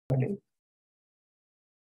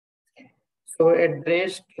So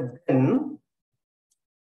address then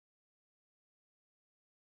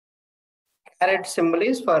caret symbol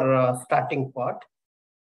is for starting part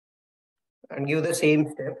and give the same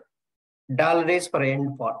step. $$ is for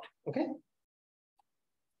end part. Okay.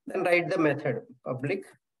 Then write the method public.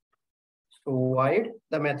 So void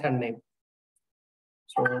the method name.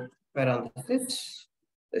 So parenthesis,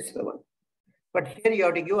 this is the one. But here you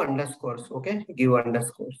have to give underscores. Okay, give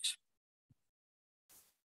underscores.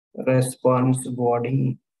 Response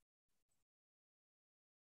body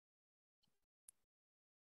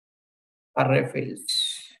array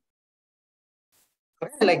fields.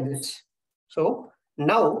 Okay, like this. So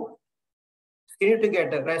now you need to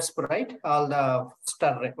get a resp, right? All the first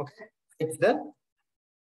array. Okay, it's the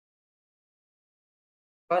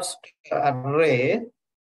first array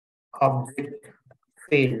object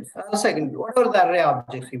fields. Second, whatever the array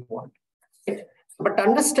objects you want. Right? But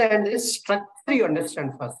understand this structure, you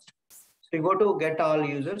understand first. So you go to get all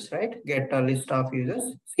users, right? Get a list of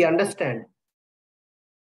users. See, understand.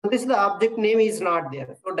 So this is the object name is not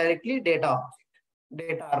there. So directly data object,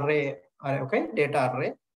 data array, okay? Data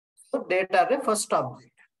array. So data array first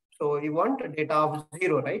object. So you want data of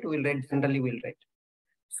 0, right? We'll write, generally we'll write.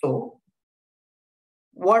 So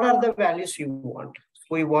what are the values you want? So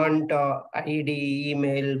we want ID,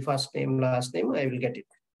 email, first name, last name. I will get it.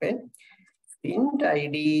 Okay. Int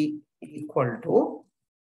ID equal to,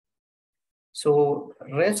 so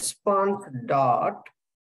response dot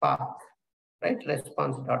path, right?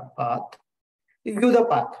 Response dot path. You give the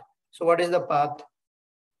path. So what is the path?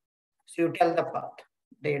 So you tell the path.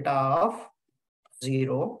 Data of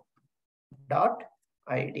 0 dot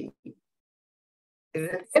ID. Is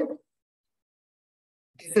it clear?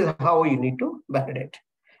 This is how you need to validate.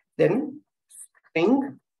 Then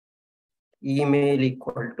string email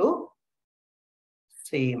equal to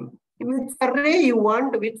same. Which array you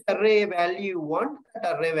want, which array value you want,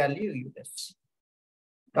 that array value you use.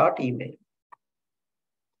 Dot email.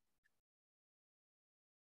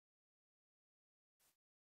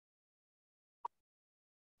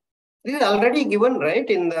 This is already given, right?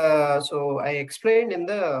 In the, so I explained in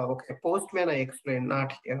the, okay, Postman I explained,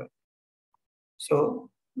 not here. So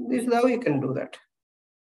this is how you can do that.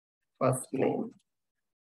 First name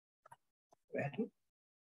value,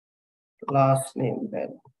 last name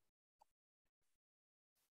value.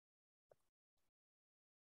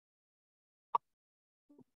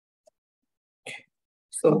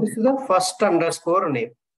 So this is the first underscore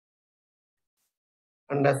name.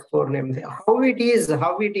 Underscore name. How it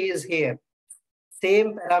is here.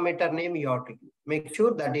 Same parameter name you have to make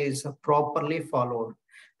sure that is properly followed.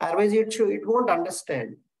 Otherwise, it won't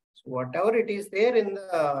understand. So whatever it is there in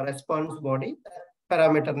the response body, that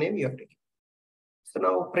parameter name you have to give. So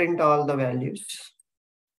now print all the values.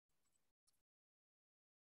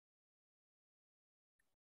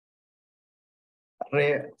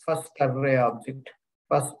 Array, first array object,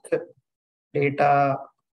 first data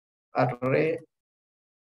array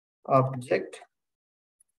object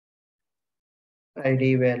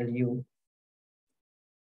ID value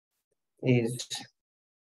is,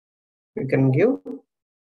 you can give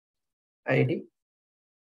ID.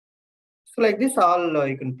 So like this, all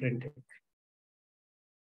you can print it.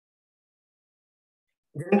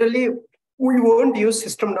 Generally, we won't use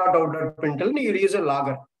system.out.println, you'll use a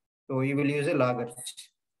logger. So you will use a logger.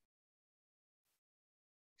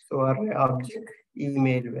 So array object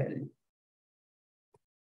email value.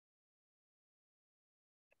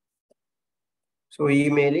 So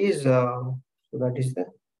email is, so that is the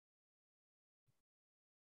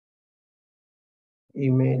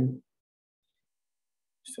email.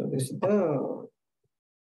 So this is the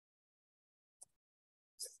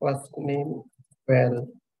first name, well,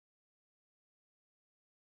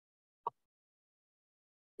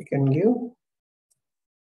 you can give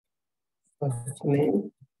first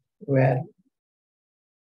name, well,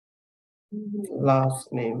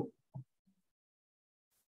 last name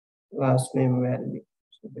value.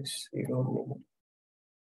 So this you don't need.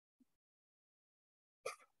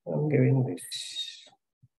 I'm giving this.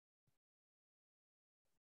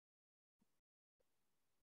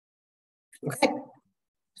 Okay,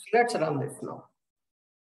 so let's run this now.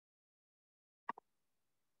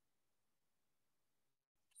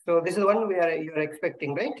 So this is one you are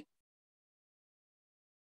expecting, right?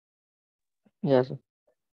 Yes, sir.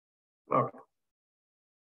 Okay.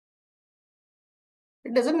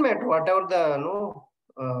 It doesn't matter whatever the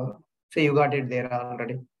see, you got it there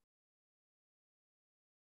already.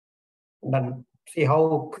 Done. See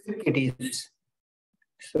how quick it is.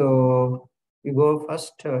 So you go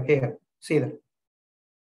first here. See that.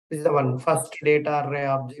 This is the one, first data array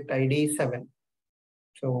object ID 7.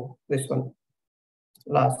 So this one,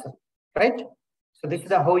 last one, right? So this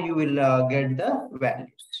is how you will get the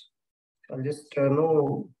values. So I'll just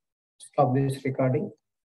stop this recording.